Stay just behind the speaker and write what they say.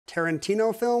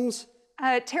Tarantino films?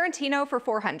 Tarantino for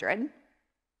 400.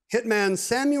 Hitman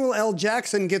Samuel L.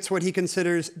 Jackson gets what he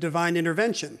considers divine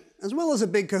intervention, as well as a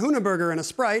big Kahuna burger and a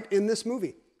Sprite in this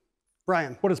movie.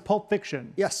 Brian. What is Pulp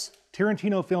Fiction? Yes.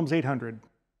 Tarantino films 800.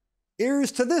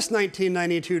 Here's to this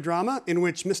 1992 drama in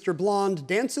which Mr. Blonde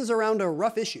dances around a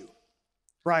rough issue.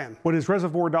 Brian. What is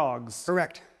Reservoir Dogs?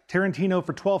 Correct. Tarantino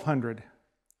for 1200.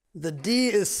 The D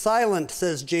is silent,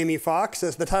 says Jamie Foxx,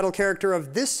 as the title character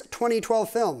of this 2012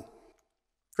 film.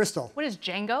 Crystal. What is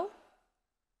Django?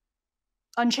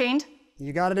 Unchained?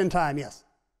 You got it in time, yes.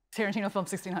 Tarantino film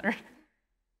 1600.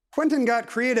 Quentin got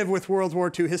creative with World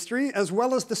War II history, as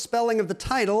well as the spelling of the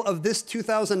title of this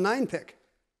 2009 pick.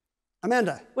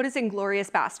 Amanda. What is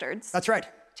Inglourious Bastards? That's right.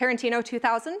 Tarantino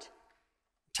 2000.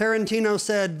 Tarantino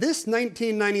said this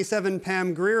 1997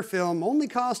 Pam Grier film only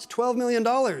cost $12 million.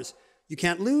 You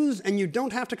can't lose and you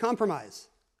don't have to compromise.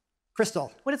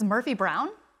 Crystal. What is Murphy Brown?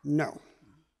 No.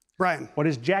 Brian. What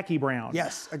is Jackie Brown?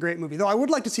 Yes, a great movie. Though I would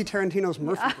like to see Tarantino's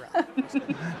Murphy Brown.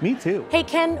 Me too. Hey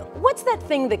Ken, what's that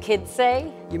thing the kids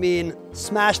say? You mean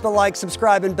smash the like,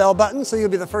 subscribe, and bell button so you'll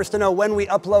be the first to know when we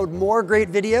upload more great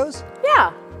videos?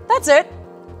 Yeah, that's it.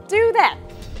 Do that.